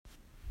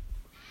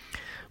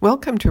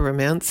Welcome to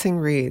Romancing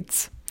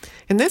Reads.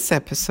 In this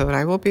episode,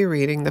 I will be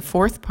reading the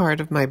fourth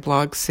part of my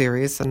blog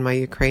series on my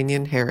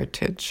Ukrainian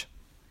heritage.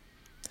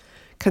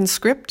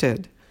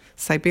 Conscripted,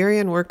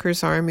 Siberian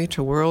Workers' Army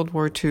to World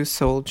War II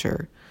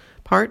Soldier,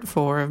 Part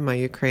 4 of my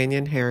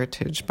Ukrainian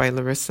heritage by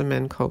Larissa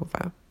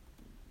Menkova.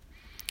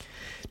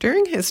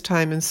 During his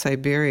time in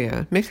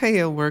Siberia,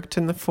 Mikhail worked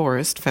in the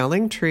forest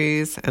felling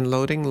trees and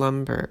loading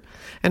lumber,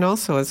 and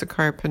also as a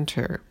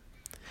carpenter.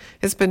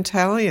 His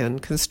battalion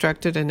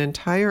constructed an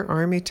entire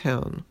army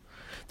town.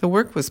 The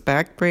work was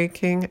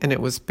backbreaking and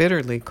it was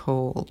bitterly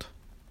cold.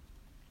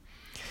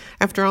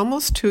 After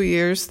almost 2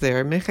 years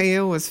there,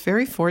 Mikhail was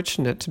very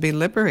fortunate to be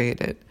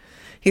liberated.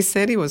 He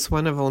said he was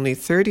one of only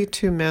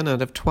 32 men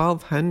out of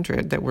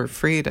 1,200 that were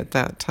freed at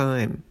that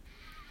time.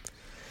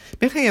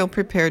 Mikhail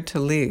prepared to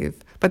leave,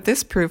 but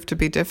this proved to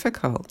be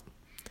difficult.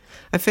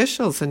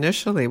 Officials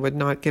initially would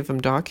not give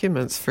him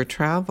documents for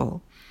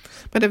travel,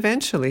 but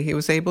eventually he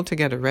was able to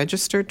get a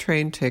registered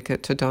train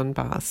ticket to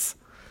Donbass.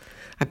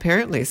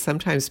 Apparently,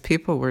 sometimes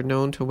people were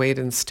known to wait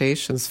in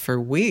stations for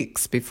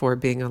weeks before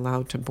being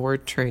allowed to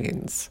board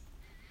trains.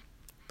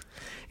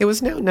 It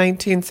was now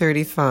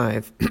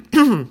 1935,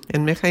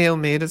 and Mikhail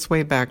made his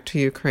way back to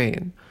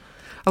Ukraine.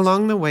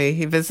 Along the way,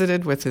 he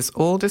visited with his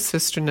oldest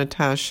sister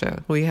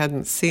Natasha, who he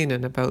hadn't seen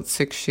in about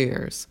 6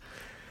 years.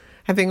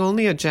 Having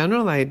only a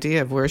general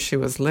idea of where she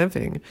was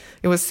living,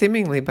 it was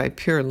seemingly by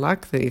pure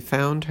luck that he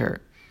found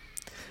her.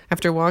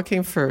 After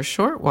walking for a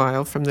short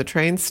while from the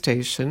train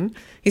station,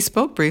 he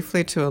spoke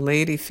briefly to a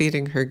lady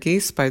feeding her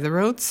geese by the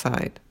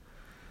roadside.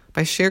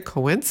 By sheer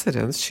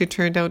coincidence, she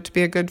turned out to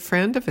be a good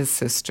friend of his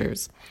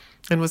sister's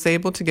and was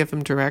able to give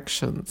him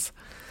directions.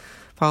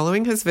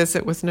 Following his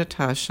visit with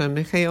Natasha,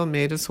 Mikhail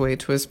made his way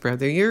to his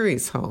brother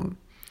Yuri's home.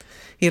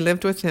 He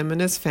lived with him and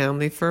his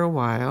family for a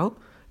while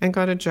and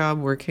got a job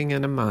working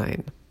in a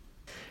mine.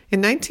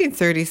 In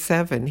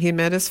 1937, he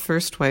met his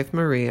first wife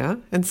Maria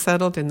and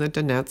settled in the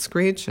Donetsk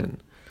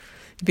region.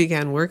 He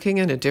began working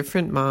in a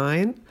different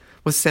mine,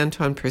 was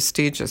sent on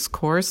prestigious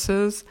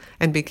courses,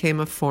 and became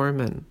a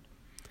foreman.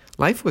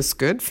 Life was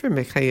good for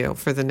Mikhail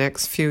for the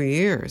next few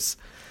years.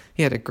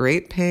 He had a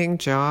great paying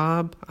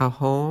job, a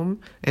home,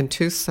 and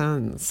 2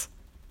 sons.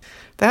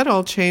 That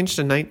all changed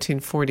in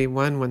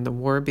 1941 when the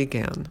war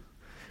began.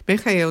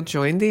 Mikhail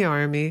joined the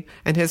army,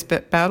 and his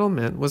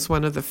battlement was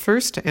one of the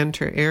first to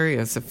enter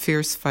areas of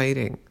fierce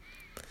fighting.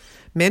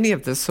 Many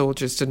of the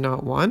soldiers did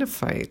not want to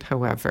fight,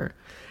 however,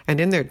 and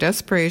in their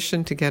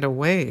desperation to get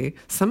away,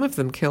 some of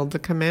them killed the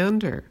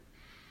commander.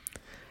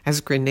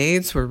 As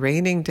grenades were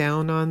raining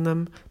down on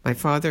them, my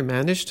father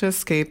managed to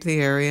escape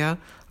the area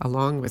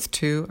along with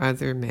 2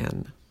 other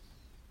men.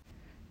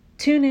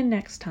 Tune in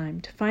next time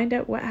to find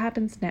out what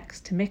happens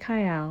next to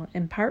Mikhail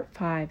in Part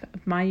 5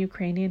 of My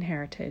Ukrainian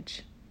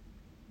Heritage.